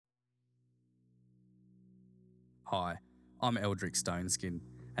Hi, I'm Eldrick Stoneskin,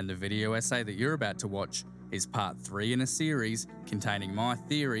 and the video essay that you're about to watch is part 3 in a series containing my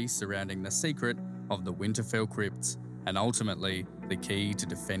theory surrounding the secret of the Winterfell crypts, and ultimately the key to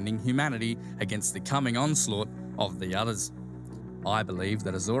defending humanity against the coming onslaught of the others. I believe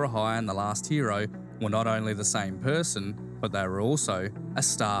that Azor Ahai and the last hero were not only the same person, but they were also a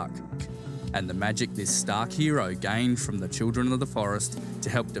Stark. And the magic this Stark hero gained from the children of the forest to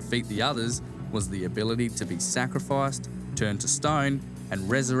help defeat the others was the ability to be sacrificed, turned to stone, and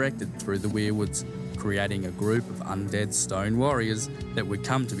resurrected through the Weirwoods, creating a group of undead stone warriors that would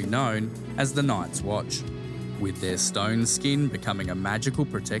come to be known as the Night's Watch, with their stone skin becoming a magical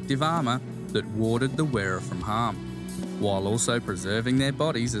protective armour that warded the wearer from harm, while also preserving their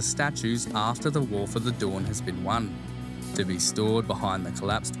bodies as statues after the War for the Dawn has been won, to be stored behind the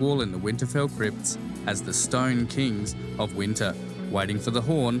collapsed wall in the Winterfell crypts as the Stone Kings of Winter, waiting for the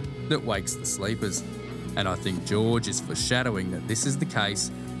horn that wakes the sleepers. And I think George is foreshadowing that this is the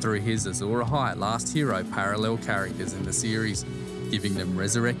case through his Azor Ahai last hero parallel characters in the series, giving them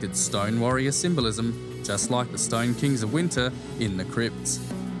resurrected stone warrior symbolism just like the Stone Kings of Winter in the crypts.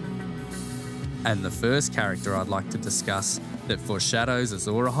 And the first character I'd like to discuss that foreshadows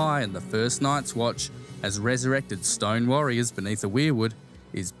Azor Ahai and the First Night's Watch as resurrected stone warriors beneath a weirwood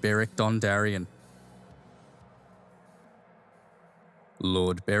is Beric Dondarrion.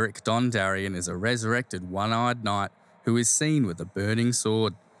 Lord Beric Dondarrion is a resurrected one-eyed knight who is seen with a burning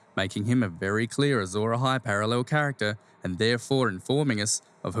sword, making him a very clear Azor Ahai parallel character and therefore informing us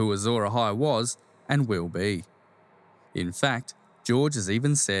of who Azor Ahai was and will be. In fact, George has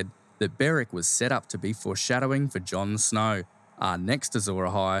even said that Beric was set up to be foreshadowing for Jon Snow, our next Azor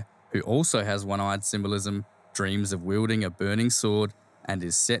Ahai, who also has one-eyed symbolism, dreams of wielding a burning sword, and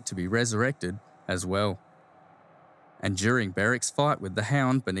is set to be resurrected as well. And during Beric's fight with the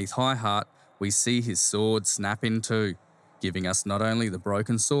Hound beneath Highheart, we see his sword snap in two, giving us not only the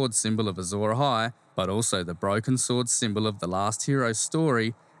broken sword symbol of Azor Ahai, but also the broken sword symbol of the last hero's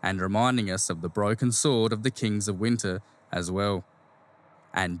story, and reminding us of the broken sword of the Kings of Winter as well.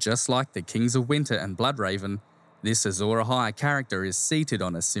 And just like the Kings of Winter and Bloodraven, this Azor Ahai character is seated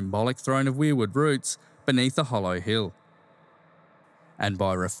on a symbolic throne of weirwood roots beneath a hollow hill. And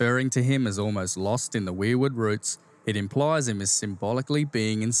by referring to him as almost lost in the weirwood roots, it implies him as symbolically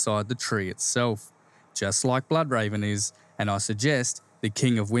being inside the tree itself, just like Bloodraven is, and I suggest the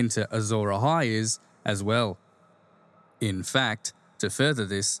King of Winter Azor Ahai is as well. In fact, to further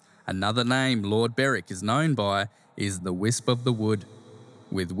this, another name Lord Beric is known by is the Wisp of the Wood,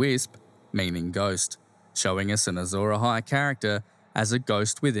 with Wisp meaning ghost, showing us an Azor Ahai character as a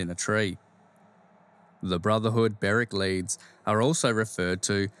ghost within a tree. The Brotherhood Beric leads are also referred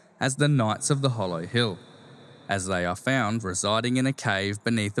to as the Knights of the Hollow Hill, as they are found residing in a cave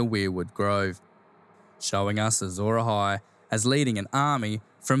beneath a weirwood grove, showing us Azor Ahai as leading an army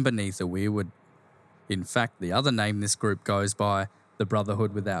from beneath a weirwood. In fact, the other name this group goes by, the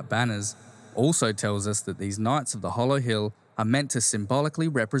Brotherhood Without Banners, also tells us that these Knights of the Hollow Hill are meant to symbolically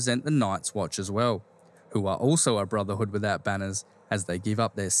represent the Night's Watch as well, who are also a Brotherhood Without Banners as they give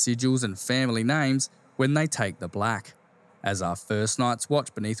up their sigils and family names when they take the black, as our first Night's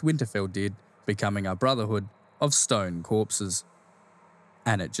Watch beneath Winterfell did, becoming a Brotherhood of Stone Corpses.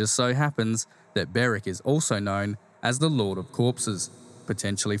 And it just so happens that Beric is also known as the Lord of Corpses,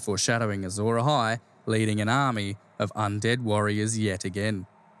 potentially foreshadowing Azor Ahai leading an army of undead warriors yet again.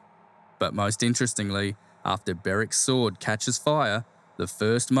 But most interestingly, after Beric's sword catches fire, the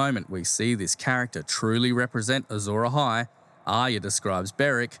first moment we see this character truly represent Azor Ahai, Arya describes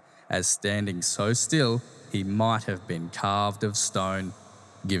Beric as standing so still he might have been carved of stone,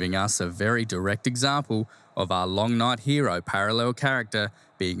 giving us a very direct example of our Long Night hero parallel character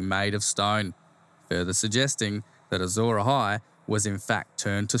being made of stone, further suggesting that Azor Ahai was in fact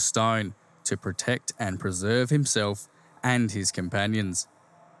turned to stone to protect and preserve himself and his companions.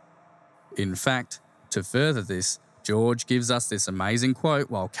 In fact, to further this, George gives us this amazing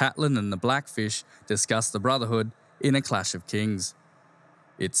quote while Catelyn and the Blackfish discuss the Brotherhood in A Clash of Kings.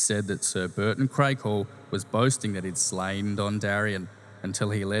 It's said that Sir Burton Craighall was boasting that he'd slain Dondarrion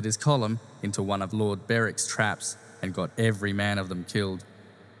until he led his column into one of Lord Beric's traps and got every man of them killed.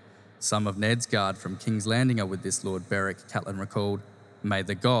 Some of Ned's guard from King's Landing are with this Lord Beric, Catelyn recalled. May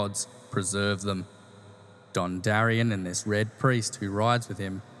the gods preserve them. Dondarrion and this Red Priest who rides with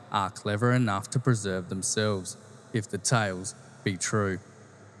him are clever enough to preserve themselves, if the tales be true.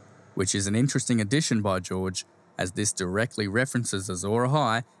 Which is an interesting addition by George, as this directly references Azor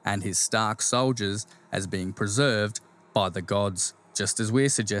Ahai and his Stark soldiers as being preserved by the gods, just as we're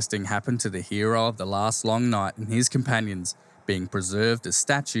suggesting happened to the hero of the last long night and his companions, being preserved as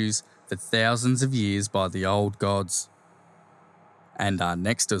statues for thousands of years by the old gods. And our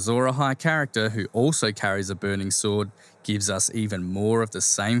next Azor Ahai character, who also carries a burning sword, gives us even more of the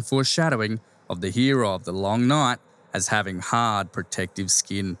same foreshadowing of the hero of the Long Night as having hard protective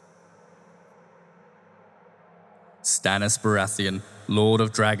skin. Stannis Baratheon, Lord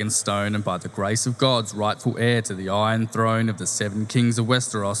of Dragonstone and by the grace of gods rightful heir to the Iron Throne of the Seven Kings of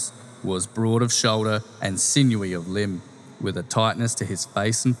Westeros, was broad of shoulder and sinewy of limb, with a tightness to his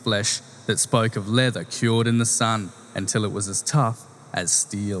face and flesh that spoke of leather cured in the sun until it was as tough as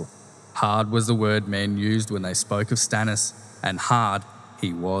steel. Hard was the word men used when they spoke of Stannis, and hard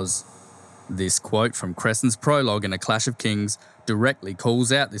he was. This quote from Crescent's prologue in A Clash of Kings directly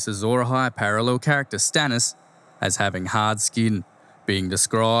calls out this Azor Ahai parallel character Stannis as having hard skin, being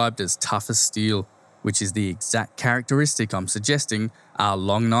described as tough as steel, which is the exact characteristic I'm suggesting our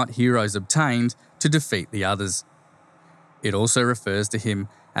Long Night heroes obtained to defeat the others. It also refers to him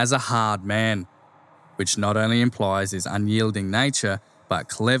as a hard man, which not only implies his unyielding nature, but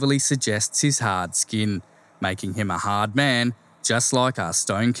cleverly suggests his hard skin, making him a hard man, just like our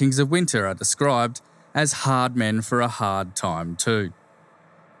Stone Kings of Winter are described as hard men for a hard time too.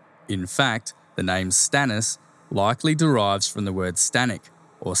 In fact, the name Stannis likely derives from the word stannic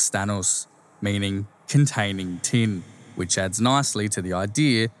or stanos, meaning containing tin, which adds nicely to the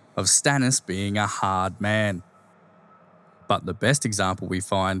idea of Stannis being a hard man. But the best example we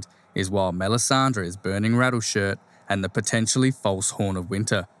find is while Melisandre is burning Rattleshirt and the potentially false Horn of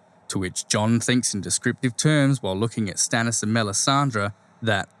Winter, to which Jon thinks in descriptive terms while looking at Stannis and Melisandre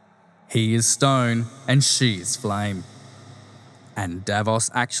that he is stone and she is flame. And Davos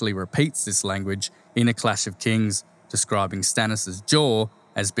actually repeats this language in A Clash of Kings, describing Stannis' jaw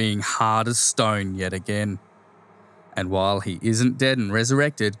as being hard as stone yet again. And while he isn't dead and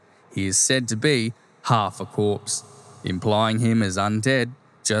resurrected, he is said to be half a corpse, implying him as undead,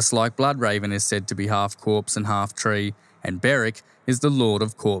 just like Bloodraven is said to be half corpse and half tree, and Beric is the Lord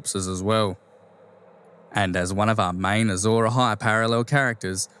of Corpses as well. And as one of our main Azor Ahai parallel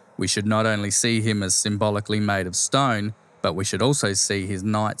characters, we should not only see him as symbolically made of stone, but we should also see his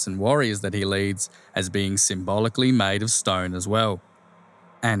knights and warriors that he leads as being symbolically made of stone as well.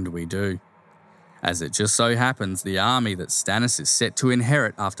 And we do. As it just so happens, the army that Stannis is set to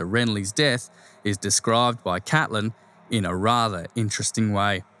inherit after Renly's death is described by Catelyn in a rather interesting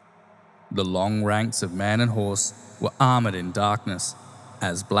way. The long ranks of man and horse were armoured in darkness,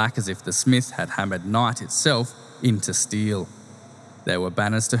 as black as if the smith had hammered night itself into steel. There were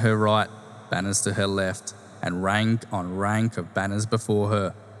banners to her right, banners to her left, and rank on rank of banners before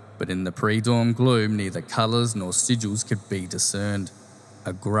her, but in the pre-dawn gloom neither colours nor sigils could be discerned.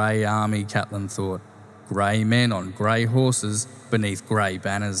 A grey army, Catelyn thought, grey men on grey horses beneath grey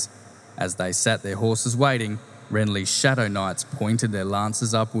banners. As they sat their horses waiting, Renly's shadow knights pointed their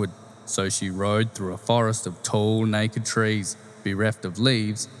lances upward, so she rode through a forest of tall, naked trees, bereft of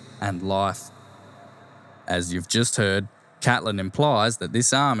leaves and life. As you've just heard, Catelyn implies that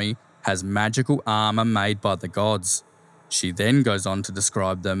this army has magical armour made by the gods. She then goes on to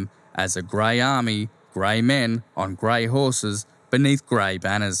describe them as a grey army, grey men on grey horses beneath grey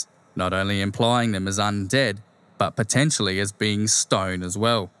banners, not only implying them as undead, but potentially as being stone as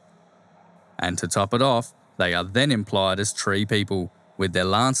well. And to top it off, they are then implied as tree people, with their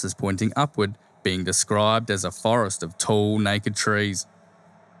lances pointing upward, being described as a forest of tall, naked trees.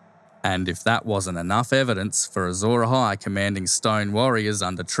 And if that wasn't enough evidence for Azor Ahai commanding stone warriors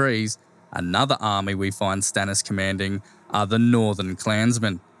under trees, another army we find Stannis commanding are the Northern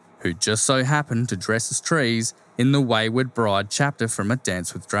Clansmen, who just so happen to dress as trees in the Wayward Bride chapter from A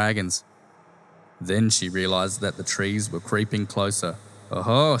Dance with Dragons. Then she realised that the trees were creeping closer.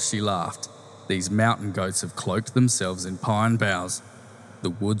 "Oh," she laughed, "these mountain goats have cloaked themselves in pine boughs." The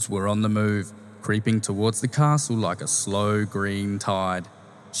woods were on the move, creeping towards the castle like a slow green tide.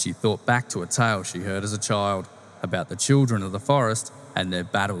 She thought back to a tale she heard as a child about the children of the forest and their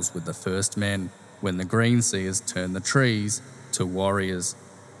battles with the first men, when the Greenseers turned the trees to warriors.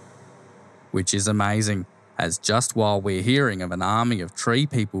 Which is amazing, as just while we're hearing of an army of tree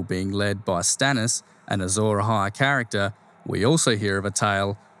people being led by Stannis, an Azor Ahai character, we also hear of a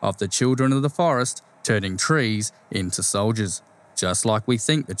tale of the children of the forest turning trees into soldiers, just like we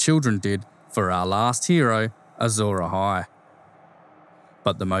think the children did for our last hero, Azor Ahai.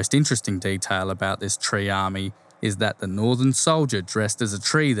 But the most interesting detail about this tree army is that the northern soldier dressed as a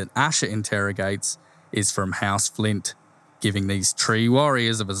tree that Asher interrogates is from House Flint, giving these tree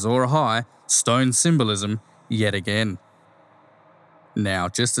warriors of Azor Ahai stone symbolism yet again. Now,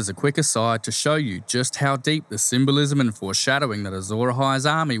 just as a quick aside to show you just how deep the symbolism and foreshadowing that Azor Ahai's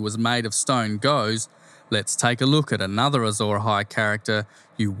army was made of stone goes, let's take a look at another Azor Ahai character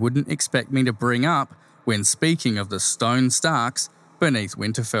you wouldn't expect me to bring up when speaking of the Stone Starks beneath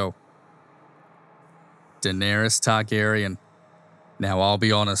Winterfell. Daenerys Targaryen. Now I'll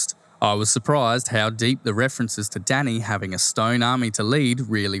be honest, I was surprised how deep the references to Dany having a stone army to lead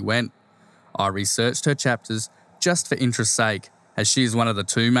really went. I researched her chapters just for interest's sake, as she is one of the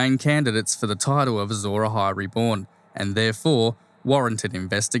two main candidates for the title of Azor Ahai Reborn, and therefore warranted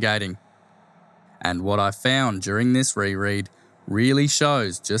investigating. And what I found during this reread really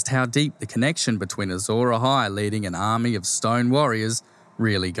shows just how deep the connection between Azor Ahai leading an army of stone warriors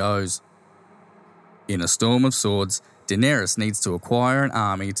really goes. In A Storm of Swords, Daenerys needs to acquire an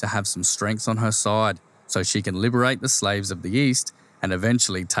army to have some strength on her side, so she can liberate the slaves of the East and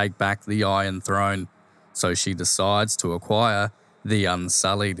eventually take back the Iron Throne. So she decides to acquire the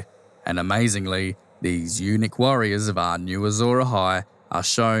Unsullied. And amazingly, these unique warriors of our new Azor Ahai are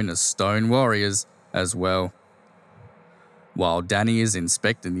shown as stone warriors as well. While Dany is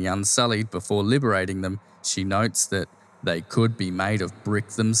inspecting the Unsullied before liberating them, she notes that they could be made of brick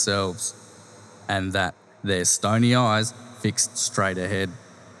themselves, and that their stony eyes fixed straight ahead,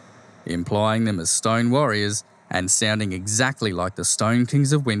 implying them as stone warriors and sounding exactly like the Stone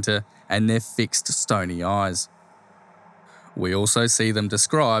Kings of Winter and their fixed stony eyes. We also see them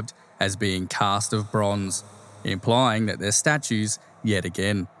described as being cast of bronze, implying that they're statues yet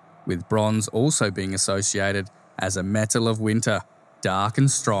again, with bronze also being associated as a metal of winter, dark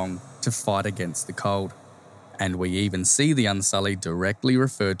and strong to fight against the cold. And we even see the Unsullied directly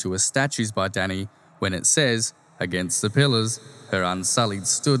referred to as statues by Dany when it says, against the pillars, her Unsullied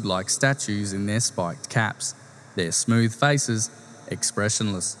stood like statues in their spiked caps, their smooth faces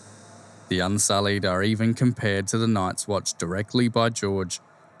expressionless. The Unsullied are even compared to the Night's Watch directly by George,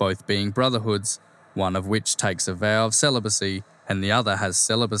 both being brotherhoods, one of which takes a vow of celibacy and the other has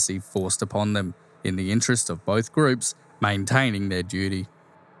celibacy forced upon them, in the interest of both groups maintaining their duty.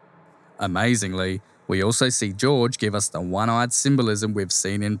 Amazingly, we also see George give us the one-eyed symbolism we've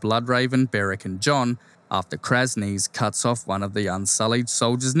seen in Bloodraven, Beric and Jon after Krasni's cuts off one of the Unsullied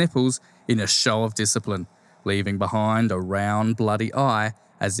soldiers' nipples in a show of discipline, leaving behind a round bloody eye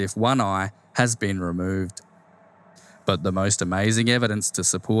as if one eye has been removed. But the most amazing evidence to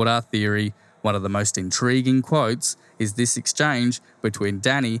support our theory, one of the most intriguing quotes, is this exchange between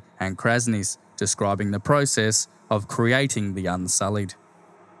Dany and Krasnis, describing the process of creating the Unsullied.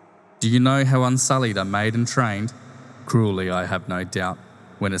 Do you know how Unsullied are made and trained? Cruelly, I have no doubt.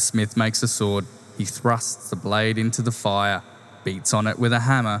 When a smith makes a sword, he thrusts the blade into the fire, beats on it with a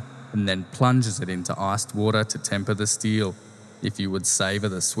hammer, and then plunges it into iced water to temper the steel. If you would savour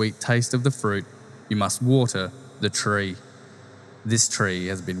the sweet taste of the fruit, you must water the tree. This tree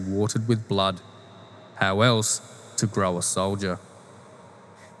has been watered with blood. How else to grow a soldier?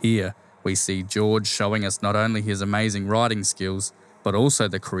 Here, we see George showing us not only his amazing writing skills, but also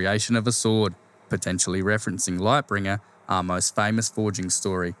the creation of a sword, potentially referencing Lightbringer, our most famous forging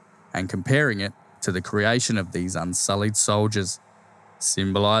story, and comparing it to the creation of these Unsullied soldiers,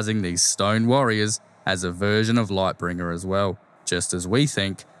 symbolising these stone warriors as a version of Lightbringer as well, just as we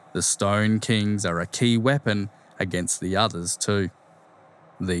think the Stone Kings are a key weapon against the others too.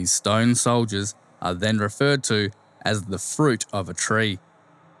 These stone soldiers are then referred to as the fruit of a tree,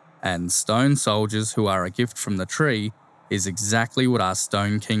 and stone soldiers who are a gift from the tree is exactly what our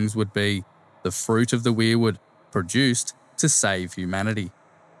Stone Kings would be, the fruit of the Weirwood, produced to save humanity.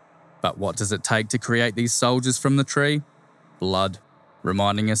 But what does it take to create these soldiers from the tree? Blood,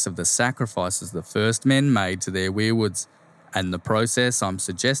 reminding us of the sacrifices the first men made to their Weirwoods, and the process I'm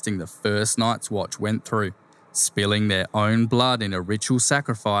suggesting the first Night's Watch went through, spilling their own blood in a ritual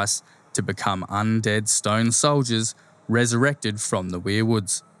sacrifice to become undead stone soldiers resurrected from the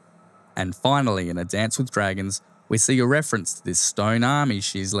Weirwoods. And finally, in A Dance with Dragons, we see a reference to this stone army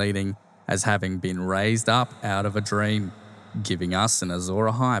she's leading as having been raised up out of a dream, giving us an Azor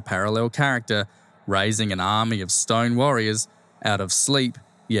Ahai parallel character raising an army of stone warriors out of sleep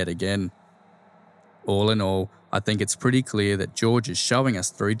yet again. All in all, I think it's pretty clear that George is showing us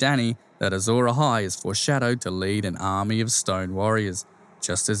through Dany that Azor Ahai is foreshadowed to lead an army of stone warriors,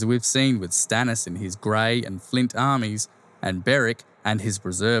 just as we've seen with Stannis in his grey and flint armies and Beric and his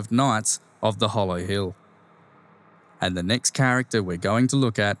reserved knights of the Hollow Hill. And the next character we're going to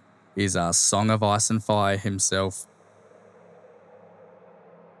look at is our Song of Ice and Fire himself,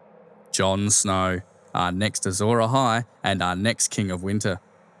 Jon Snow, our next Azor Ahai and our next King of Winter,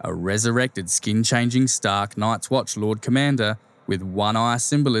 a resurrected skin-changing Stark Night's Watch Lord Commander with one-eye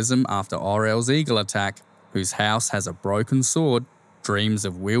symbolism after Orell's eagle attack, whose house has a broken sword, dreams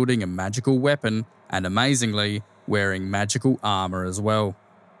of wielding a magical weapon, and amazingly, wearing magical armour as well.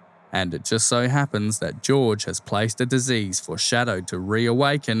 And it just so happens that George has placed a disease foreshadowed to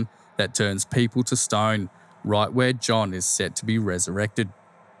reawaken that turns people to stone, right where Jon is set to be resurrected.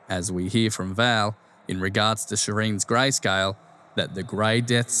 As we hear from Val, in regards to Shireen's Greyscale, that the Grey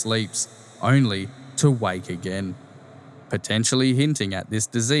Death sleeps, only to wake again, potentially hinting at this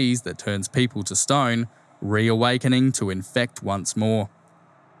disease that turns people to stone, reawakening to infect once more.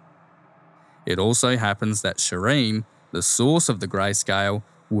 It also happens that Shireen, the source of the Greyscale,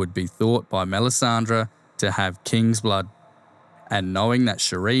 would be thought by Melisandre to have king's blood. And knowing that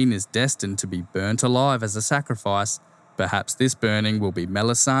Shireen is destined to be burnt alive as a sacrifice, perhaps this burning will be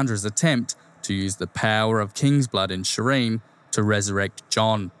Melisandre's attempt to use the power of king's blood in Shireen to resurrect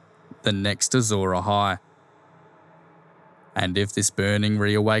Jon, the next Azor Ahai. And if this burning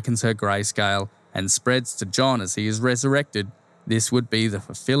reawakens her Greyscale and spreads to Jon as he is resurrected, this would be the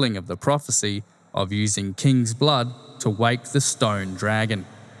fulfilling of the prophecy of using king's blood to wake the stone dragon,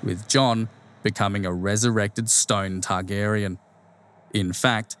 with Jon becoming a resurrected stone Targaryen. In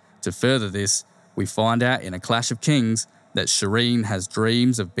fact, to further this, we find out in A Clash of Kings that Shireen has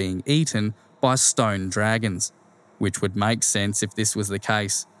dreams of being eaten by stone dragons, which would make sense if this was the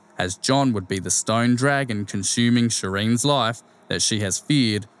case, as Jon would be the stone dragon consuming Shireen's life that she has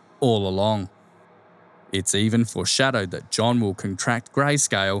feared all along. It's even foreshadowed that Jon will contract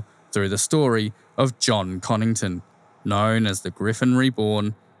Greyscale through the story of Jon Connington, known as the Griffin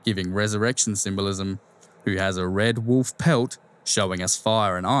Reborn, giving resurrection symbolism, who has a red wolf pelt showing us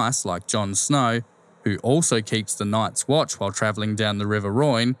fire and ice like Jon Snow, who also keeps the Night's Watch while travelling down the River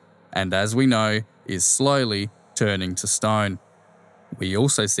Royne, and as we know, is slowly turning to stone. We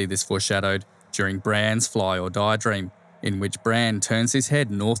also see this foreshadowed during Bran's Fly or Die dream, in which Bran turns his head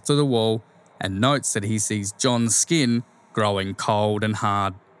north to the wall and notes that he sees Jon's skin growing cold and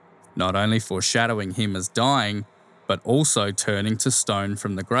hard, not only foreshadowing him as dying, but also turning to stone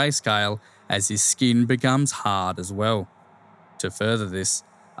from the Greyscale as his skin becomes hard as well. To further this,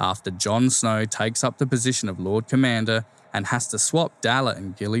 after Jon Snow takes up the position of Lord Commander and has to swap Dalla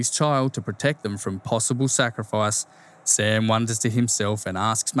and Gilly's child to protect them from possible sacrifice, Sam wonders to himself and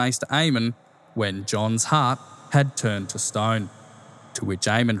asks Maester Aemon when Jon's heart had turned to stone, to which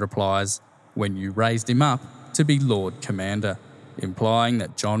Aemon replies, "When you raised him up to be Lord Commander," implying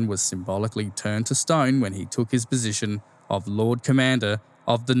that Jon was symbolically turned to stone when he took his position of Lord Commander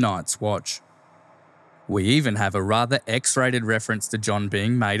of the Night's Watch. We even have a rather X-rated reference to Jon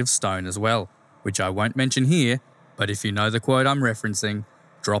being made of stone as well, which I won't mention here, but if you know the quote I'm referencing,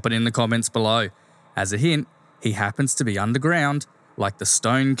 drop it in the comments below. As a hint, he happens to be underground, like the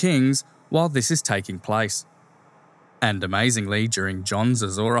Stone Kings, while this is taking place. And amazingly, during Jon's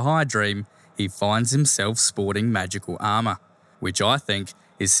Azor Ahai dream, he finds himself sporting magical armour, which I think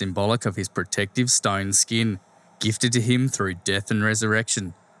is symbolic of his protective stone skin, gifted to him through death and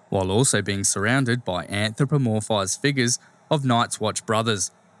resurrection, while also being surrounded by anthropomorphized figures of Night's Watch brothers,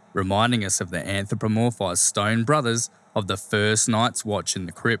 reminding us of the anthropomorphized stone brothers of the first Night's Watch in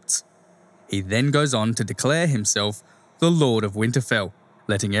the crypts. He then goes on to declare himself the Lord of Winterfell,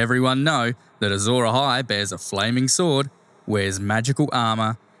 letting everyone know that Azor Ahai bears a flaming sword, wears magical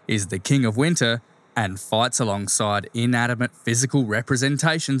armour, is the King of Winter, and fights alongside inanimate physical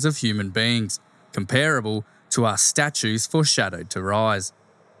representations of human beings, comparable to our statues foreshadowed to rise.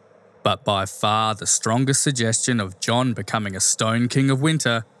 But by far the strongest suggestion of Jon becoming a Stone King of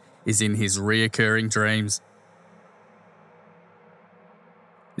Winter is in his reoccurring dreams.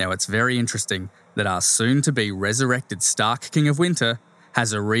 Now it's very interesting that our soon-to-be resurrected Stark King of Winter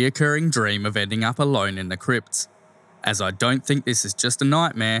has a reoccurring dream of ending up alone in the crypts. As I don't think this is just a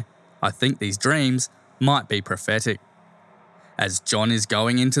nightmare, I think these dreams might be prophetic. As Jon is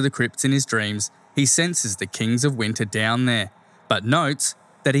going into the crypts in his dreams, he senses the Kings of Winter down there, but notes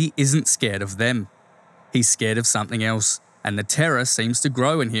that he isn't scared of them. He's scared of something else, and the terror seems to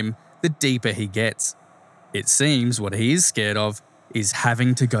grow in him the deeper he gets. It seems what he is scared of is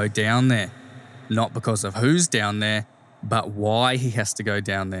having to go down there, not because of who's down there, but why he has to go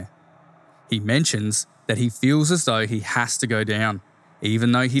down there. He mentions that he feels as though he has to go down,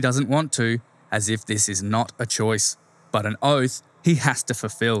 even though he doesn't want to, as if this is not a choice, but an oath he has to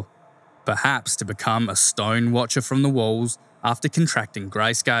fulfill, perhaps to become a stone watcher from the walls after contracting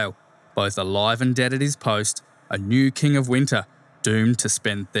Greyscale, both alive and dead at his post, a new King of Winter, doomed to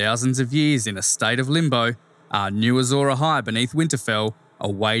spend thousands of years in a state of limbo, our new Azor Ahai beneath Winterfell,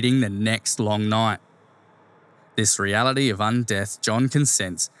 awaiting the next long night. This reality of undeath Jon can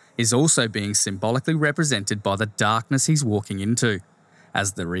sense is also being symbolically represented by the darkness he's walking into,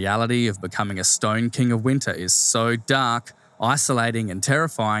 as the reality of becoming a Stone King of Winter is so dark, isolating and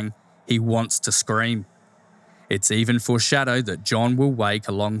terrifying, he wants to scream. It's even foreshadowed that Jon will wake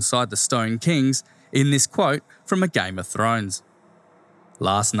alongside the Stone Kings in this quote from A Game of Thrones.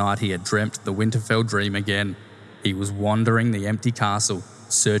 Last night he had dreamt the Winterfell dream again. He was wandering the empty castle,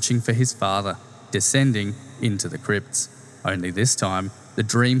 searching for his father, descending into the crypts. Only this time, the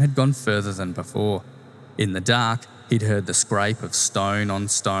dream had gone further than before. In the dark, he'd heard the scrape of stone on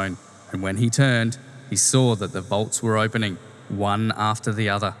stone, and when he turned, he saw that the vaults were opening, one after the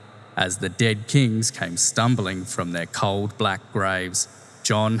other, as the dead kings came stumbling from their cold black graves.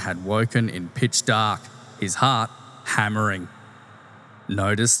 Jon had woken in pitch dark, his heart hammering.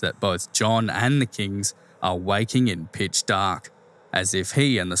 Notice that both Jon and the kings are waking in pitch dark, as if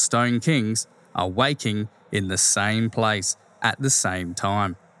he and the Stone Kings are waking in the same place at the same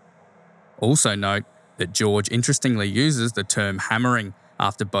time. Also note that George interestingly uses the term hammering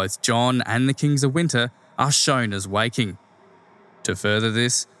after both Jon and the Kings of Winter are shown as waking. To further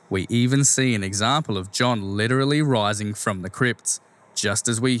this, we even see an example of Jon literally rising from the crypts, just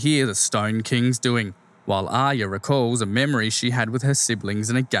as we hear the Stone Kings doing, while Arya recalls a memory she had with her siblings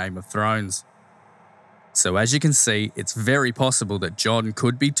in A Game of Thrones. So as you can see, it's very possible that Jon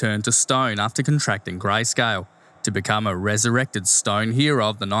could be turned to stone after contracting Greyscale, to become a resurrected stone hero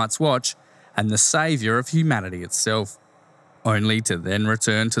of the Night's Watch and the saviour of humanity itself, only to then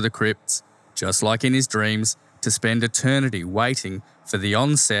return to the crypts, just like in his dreams, to spend eternity waiting for the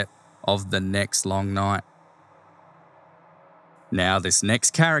onset of the next long night. Now, this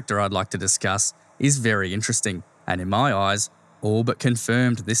next character I'd like to discuss is very interesting, and in my eyes, all but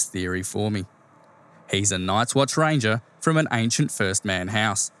confirmed this theory for me. He's a Night's Watch Ranger from an ancient First Man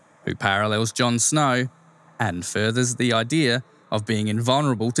house, who parallels Jon Snow and furthers the idea of being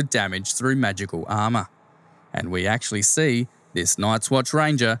invulnerable to damage through magical armour. And we actually see this Night's Watch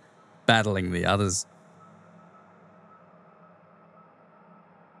Ranger battling the others.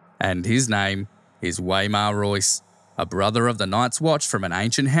 And his name is Waymar Royce, a brother of the Night's Watch from an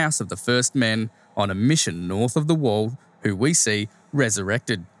ancient house of the First Men on a mission north of the Wall, who we see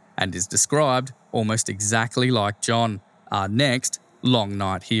resurrected, and is described almost exactly like Jon, our next Long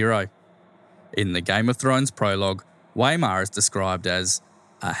Night hero. In the Game of Thrones prologue, Waymar is described as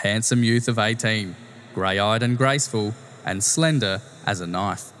a handsome youth of 18, grey-eyed and graceful, and slender as a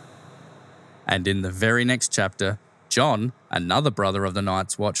knife. And in the very next chapter, Jon, another brother of the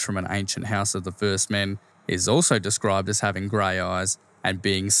Night's Watch from an ancient house of the First Men, is also described as having grey eyes and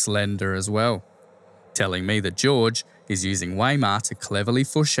being slender as well, telling me that George is using Waymar to cleverly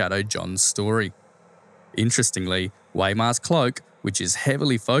foreshadow Jon's story. Interestingly, Waymar's cloak, which is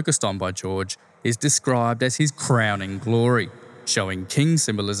heavily focused on by George, is described as his crowning glory, showing king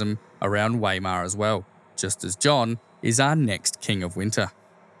symbolism around Waymar as well, just as Jon is our next King of Winter.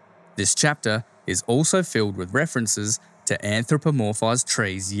 This chapter is also filled with references to anthropomorphized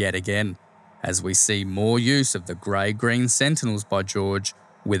trees yet again, as we see more use of the grey-green sentinels by George,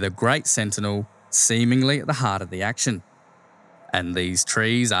 with a great sentinel seemingly at the heart of the action. And these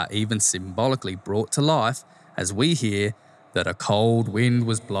trees are even symbolically brought to life as we hear that a cold wind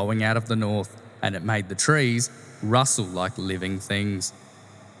was blowing out of the north and it made the trees rustle like living things,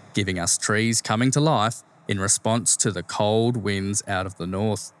 giving us trees coming to life in response to the cold winds out of the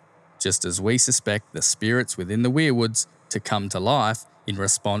north, just as we suspect the spirits within the Weirwoods to come to life in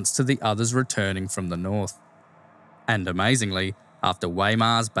response to the others returning from the north. And amazingly, after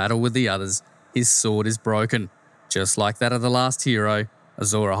Waymar's battle with the others, his sword is broken, just like that of the last hero,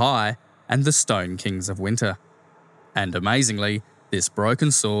 Azor Ahai, and the Stone Kings of Winter. And amazingly, this broken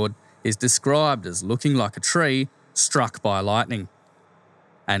sword is described as looking like a tree struck by lightning.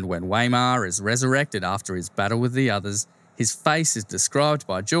 And when Waymar is resurrected after his battle with the others, his face is described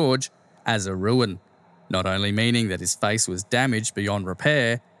by George as a ruin, not only meaning that his face was damaged beyond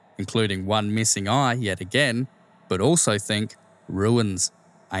repair, including one missing eye yet again, but also think ruins,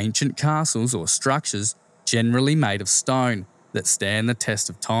 ancient castles or structures generally made of stone that stand the test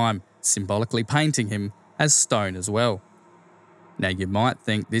of time, symbolically painting him as stone as well. Now you might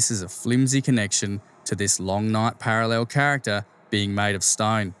think this is a flimsy connection to this Long Night parallel character being made of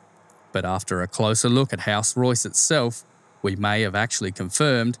stone, but after a closer look at House Royce itself, we may have actually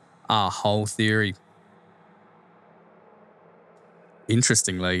confirmed our whole theory.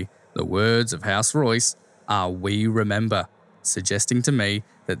 Interestingly, the words of House Royce are "we remember," suggesting to me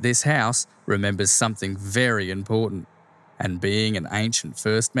that this house remembers something very important, and being an ancient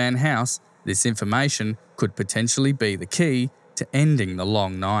First Man house, this information could potentially be the key to ending the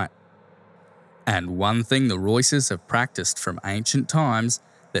Long Night. And one thing the Royces have practiced from ancient times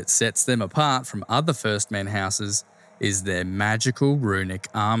that sets them apart from other First Man houses is their magical runic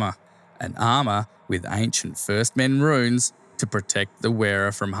armour, an armour with ancient First Men runes to protect the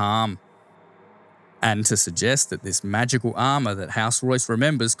wearer from harm. And to suggest that this magical armour that House Royce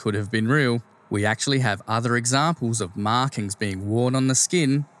remembers could have been real, we actually have other examples of markings being worn on the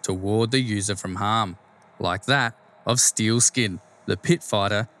skin to ward the user from harm, like that of Steelskin, the pit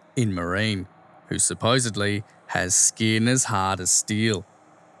fighter in Meereen, who supposedly has skin as hard as steel,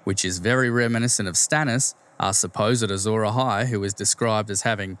 which is very reminiscent of Stannis, our supposed Azor Ahai, who is described as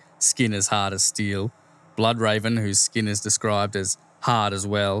having skin as hard as steel, Bloodraven, whose skin is described as hard as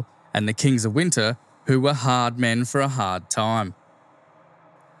well, and the Kings of Winter, who were hard men for a hard time.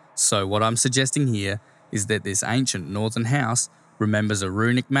 So what I'm suggesting here is that this ancient northern house remembers a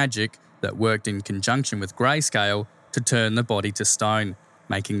runic magic that worked in conjunction with Greyscale to turn the body to stone,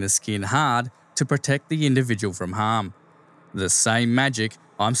 making the skin hard to protect the individual from harm. The same magic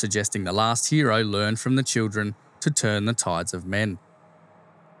I'm suggesting the last hero learned from the children to turn the tides of men.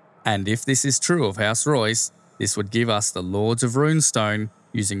 And if this is true of House Royce, this would give us the Lords of Runestone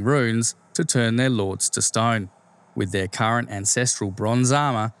using runes to turn their lords to stone, with their current ancestral bronze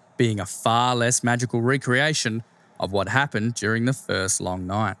armour being a far less magical recreation of what happened during the first long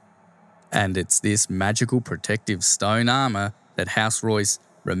night. And it's this magical protective stone armour that House Royce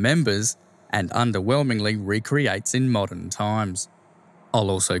remembers and underwhelmingly recreates in modern times. I'll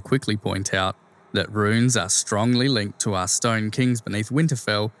also quickly point out that runes are strongly linked to our Stone Kings beneath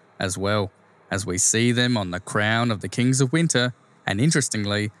Winterfell as well, as we see them on the crown of the Kings of Winter and,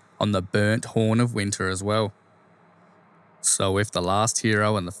 interestingly, on the burnt horn of winter as well. So if the last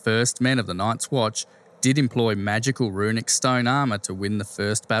hero and the first men of the Night's Watch did employ magical runic stone armour to win the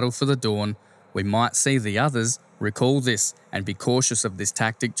first battle for the Dawn, we might see the others recall this and be cautious of this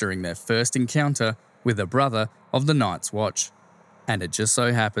tactic during their first encounter with a brother of the Night's Watch. And it just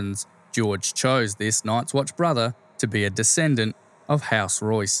so happens George chose this Night's Watch brother to be a descendant of House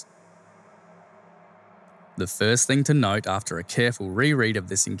Royce. The first thing to note after a careful reread of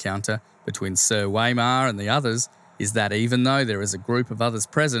this encounter between Sir Waymar and the others is that even though there is a group of others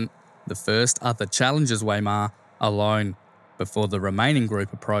present, the first other challenges Waymar alone, before the remaining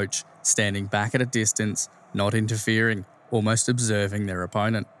group approach, standing back at a distance, not interfering, almost observing their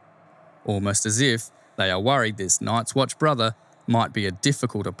opponent. Almost as if they are worried this Night's Watch brother might be a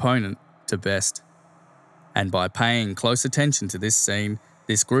difficult opponent to best. And by paying close attention to this scene,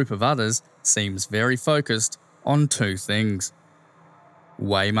 this group of others seems very focused on two things: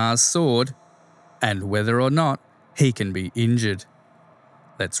 Waymar's sword and whether or not he can be injured.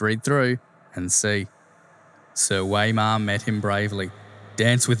 Let's read through and see. Sir Waymar met him bravely.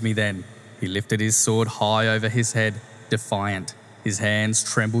 "Dance with me then." He lifted his sword high over his head, defiant. His hands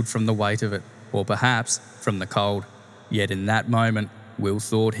trembled from the weight of it, or perhaps from the cold. Yet in that moment, Will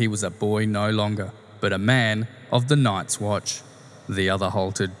thought he was a boy no longer, but a man of the Night's Watch. The other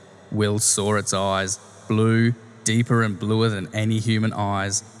halted. Will saw its eyes, blue, deeper and bluer than any human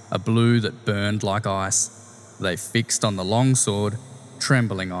eyes, a blue that burned like ice. They fixed on the long sword,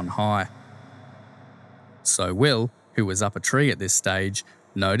 trembling on high. So Will, who was up a tree at this stage,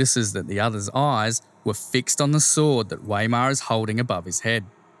 notices that the other's eyes were fixed on the sword that Waymar is holding above his head.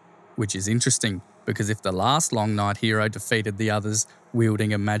 Which is interesting, because if the last Long Night hero defeated the others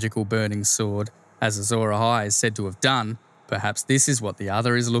wielding a magical burning sword, as Azor Ahai is said to have done, perhaps this is what the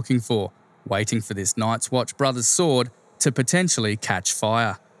other is looking for, waiting for this Night's Watch brother's sword to potentially catch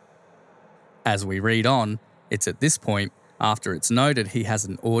fire. As we read on, it's at this point, after it's noted he has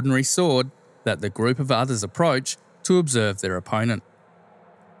an ordinary sword, that the group of others approach to observe their opponent.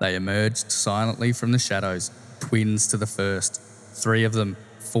 They emerged silently from the shadows, twins to the first. 3 of them,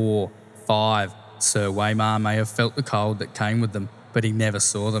 4, 5. Sir Waymar may have felt the cold that came with them, but he never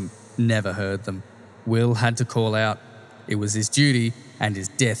saw them, never heard them. Will had to call out. It was his duty and his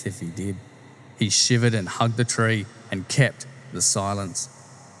death if he did. He shivered and hugged the tree and kept the silence.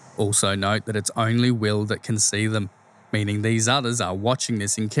 Also note that it's only Will that can see them, meaning these others are watching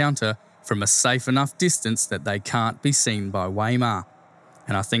this encounter from a safe enough distance that they can't be seen by Waymar.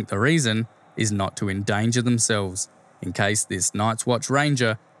 And I think the reason is not to endanger themselves, in case this Night's Watch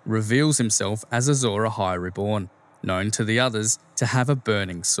Ranger reveals himself as Azor Ahai Reborn, known to the others to have a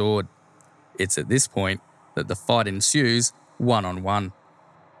burning sword. It's at this point that the fight ensues one-on-one.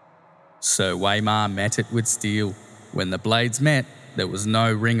 Sir Waymar met it with steel. When the blades met, there was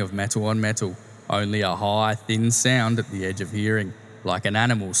no ring of metal on metal, only a high, thin sound at the edge of hearing, like an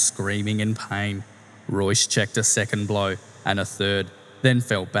animal screaming in pain. Royce checked a second blow, and a third, then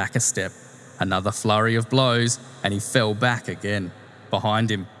fell back a step. Another flurry of blows, and he fell back again. Behind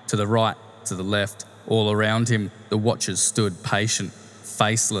him, to the right, to the left, all around him, the watchers stood patient,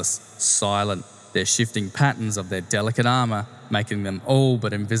 faceless, silent, their shifting patterns of their delicate armour making them all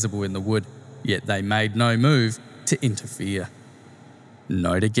but invisible in the wood, yet they made no move to interfere.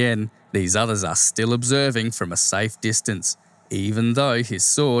 Note again, these others are still observing from a safe distance, even though his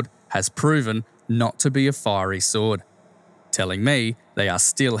sword has proven not to be a fiery sword, telling me they are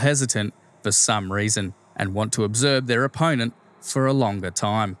still hesitant for some reason and want to observe their opponent for a longer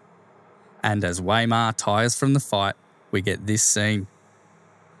time. And as Waymar tires from the fight, we get this scene.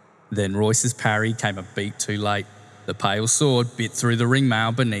 Then Royce's parry came a beat too late. The pale sword bit through the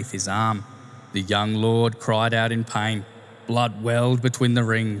ringmail beneath his arm. The young lord cried out in pain. Blood welled between the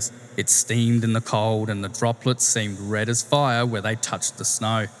rings. It steamed in the cold and the droplets seemed red as fire where they touched the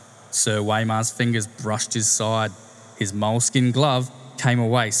snow. Sir Waymar's fingers brushed his side. His moleskin glove came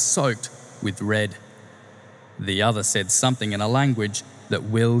away soaked with red. The other said something in a language that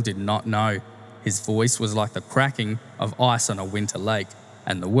Will did not know. His voice was like the cracking of ice on a winter lake,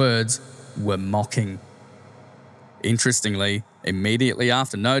 and the words were mocking. Interestingly, immediately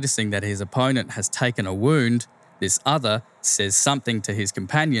after noticing that his opponent has taken a wound, this other says something to his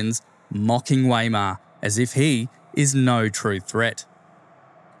companions, mocking Waymar as if he is no true threat.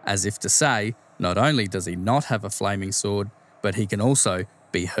 As if to say, not only does he not have a flaming sword, but he can also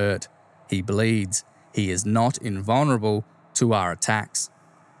be hurt. He bleeds. He is not invulnerable to our attacks.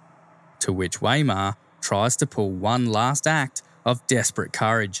 To which Waymar tries to pull one last act of desperate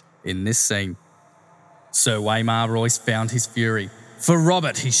courage in this scene. Sir Waymar Royce found his fury. "For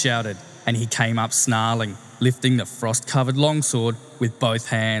Robert," he shouted, and he came up snarling, lifting the frost-covered longsword with both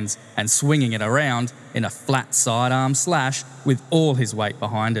hands and swinging it around in a flat sidearm slash with all his weight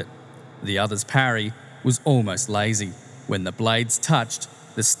behind it. The other's parry was almost lazy. When the blades touched,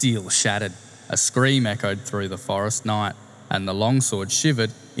 the steel shattered. A scream echoed through the forest night, and the longsword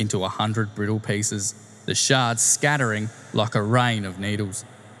shivered into 100 brittle pieces, the shards scattering like a rain of needles.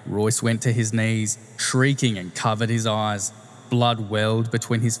 Royce went to his knees, shrieking, and covered his eyes. Blood welled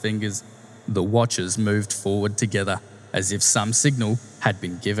between his fingers. The watchers moved forward together, as if some signal had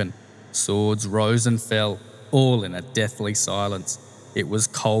been given. Swords rose and fell, all in a deathly silence. It was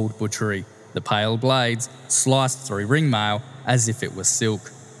cold butchery. The pale blades sliced through ringmail as if it was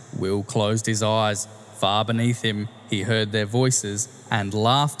silk. Will closed his eyes. Far beneath him, he heard their voices and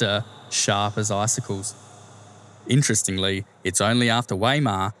laughter sharp as icicles. Interestingly, it's only after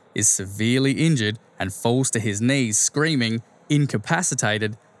Waymar is severely injured and falls to his knees screaming,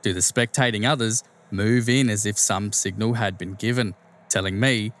 incapacitated, do the spectating others move in as if some signal had been given, telling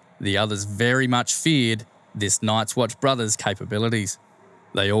me the others very much feared this Night's Watch brother's capabilities.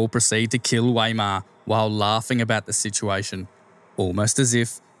 They all proceed to kill Waymar while laughing about the situation, almost as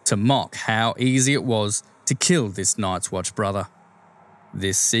if to mock how easy it was to kill this Night's Watch brother.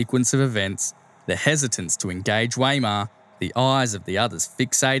 This sequence of events, the hesitance to engage Waymar, the eyes of the others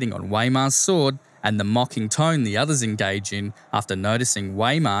fixating on Waymar's sword, and the mocking tone the others engage in after noticing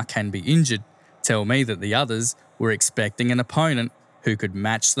Waymar can be injured, tell me that the others were expecting an opponent who could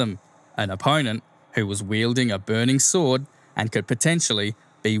match them, an opponent who was wielding a burning sword and could potentially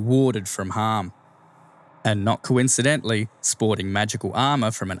be warded from harm. And not coincidentally, sporting magical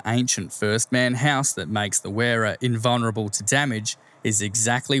armour from an ancient First Man house that makes the wearer invulnerable to damage is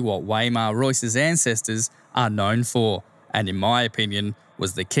exactly what Waymar Royce's ancestors are known for, and in my opinion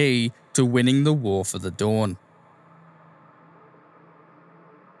was the key to winning the War for the Dawn.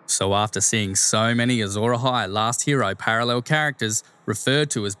 So after seeing so many Azor Ahai Last Hero parallel characters referred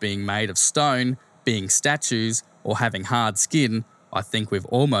to as being made of stone, being statues, or having hard skin, I think we've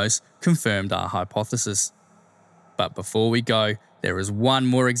almost confirmed our hypothesis. But before we go, there is one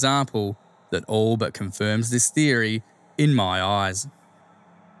more example that all but confirms this theory in my eyes.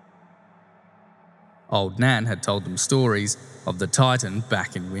 Old Nan had told them stories of the Titan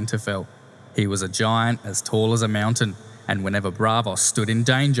back in Winterfell. He was a giant as tall as a mountain, and whenever Braavos stood in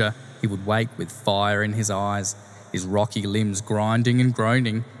danger, he would wake with fire in his eyes, his rocky limbs grinding and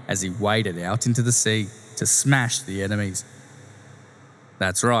groaning as he waded out into the sea to smash the enemies.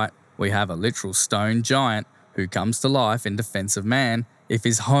 That's right, we have a literal stone giant who comes to life in defense of man if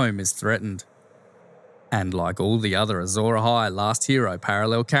his home is threatened. And like all the other Azor Ahai Last Hero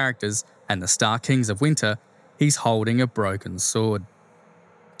parallel characters and the Stark Kings of Winter, he's holding a broken sword.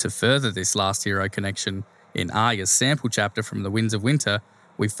 To further this Last Hero connection, in Arya's sample chapter from the Winds of Winter,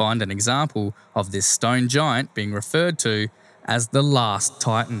 we find an example of this stone giant being referred to as the Last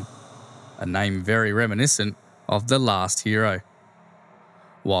Titan, a name very reminiscent of the Last Hero,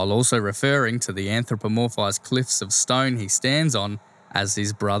 while also referring to the anthropomorphized cliffs of stone he stands on as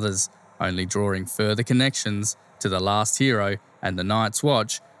his brothers, only drawing further connections to the Last Hero and the Night's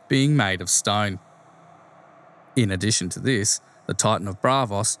Watch being made of stone. In addition to this, the Titan of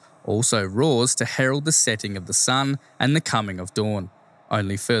Braavos also roars to herald the setting of the sun and the coming of dawn,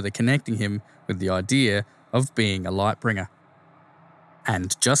 only further connecting him with the idea of being a lightbringer.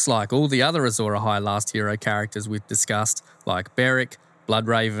 And just like all the other Azor Ahai last hero characters we've discussed, like Beric,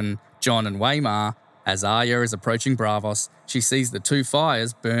 Bloodraven, Jon and Waymar, as Arya is approaching Braavos, she sees the two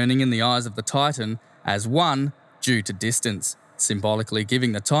fires burning in the eyes of the Titan as one due to distance, symbolically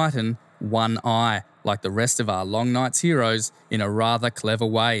giving the Titan one eye, like the rest of our Long Night's heroes, in a rather clever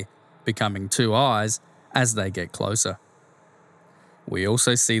way, becoming two eyes as they get closer. We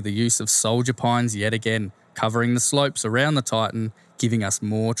also see the use of soldier pines yet again, covering the slopes around the Titan, giving us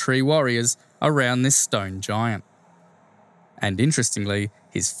more tree warriors around this stone giant. And interestingly,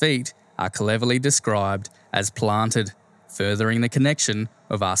 his feet are cleverly described as planted, furthering the connection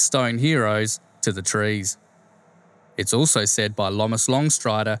of our stone heroes to the trees. It's also said by Lomas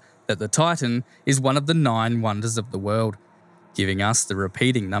Longstrider that the Titan is one of the 9 wonders of the world, giving us the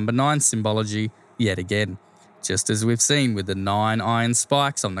repeating number 9 symbology yet again, just as we've seen with the 9 iron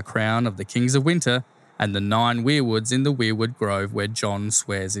spikes on the crown of the Kings of Winter and the 9 weirwoods in the Weirwood Grove where Jon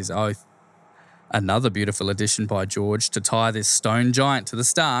swears his oath. Another beautiful addition by George to tie this stone giant to the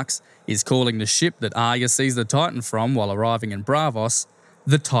Starks is calling the ship that Arya sees the Titan from while arriving in Braavos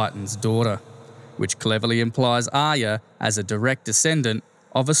the Titan's daughter, which cleverly implies Arya as a direct descendant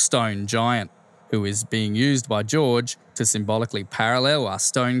of a stone giant, who is being used by George to symbolically parallel our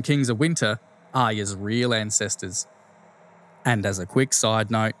stone Kings of Winter, Arya's real ancestors. And as a quick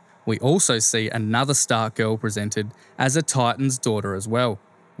side note, we also see another Stark girl presented as a Titan's daughter as well,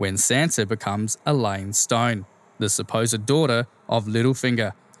 when Sansa becomes Elaine Stone, the supposed daughter of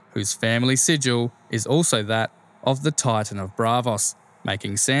Littlefinger, whose family sigil is also that of the Titan of Braavos,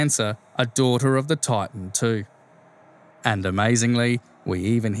 making Sansa a daughter of the Titan too. And amazingly, we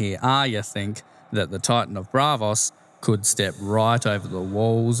even hear Arya think that the Titan of Braavos could step right over the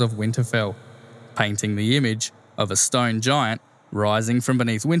walls of Winterfell, painting the image of a stone giant rising from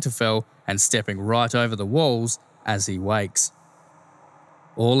beneath Winterfell and stepping right over the walls as he wakes.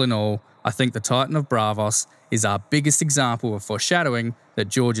 All in all, I think the Titan of Braavos is our biggest example of foreshadowing that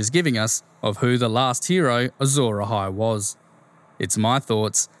George is giving us of who the last hero Azor Ahai was. It's my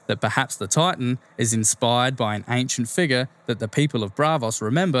thoughts that perhaps the Titan is inspired by an ancient figure that the people of Braavos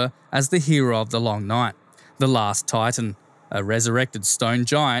remember as the hero of the Long Night, the last Titan, a resurrected stone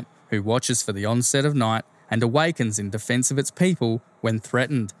giant who watches for the onset of night and awakens in defense of its people when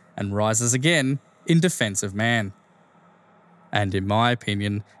threatened and rises again in defense of man. And in my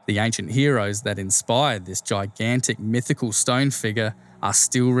opinion, the ancient heroes that inspired this gigantic mythical stone figure are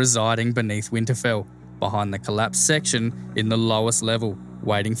still residing beneath Winterfell, behind the collapsed section in the lowest level,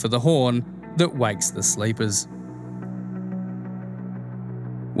 waiting for the horn that wakes the sleepers.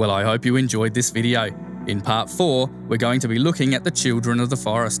 Well, I hope you enjoyed this video. In part 4, we're going to be looking at the Children of the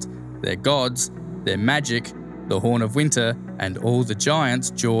Forest, their gods, their magic, the Horn of Winter, and all the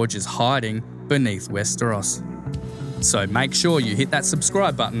giants George is hiding beneath Westeros. So make sure you hit that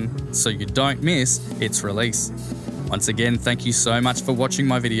subscribe button so you don't miss its release. Once again, thank you so much for watching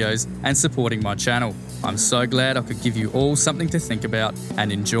my videos and supporting my channel. I'm so glad I could give you all something to think about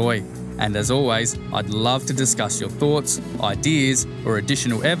and enjoy. And as always, I'd love to discuss your thoughts, ideas, or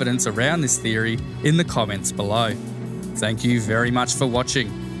additional evidence around this theory in the comments below. Thank you very much for watching,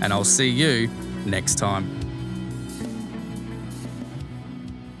 and I'll see you next time.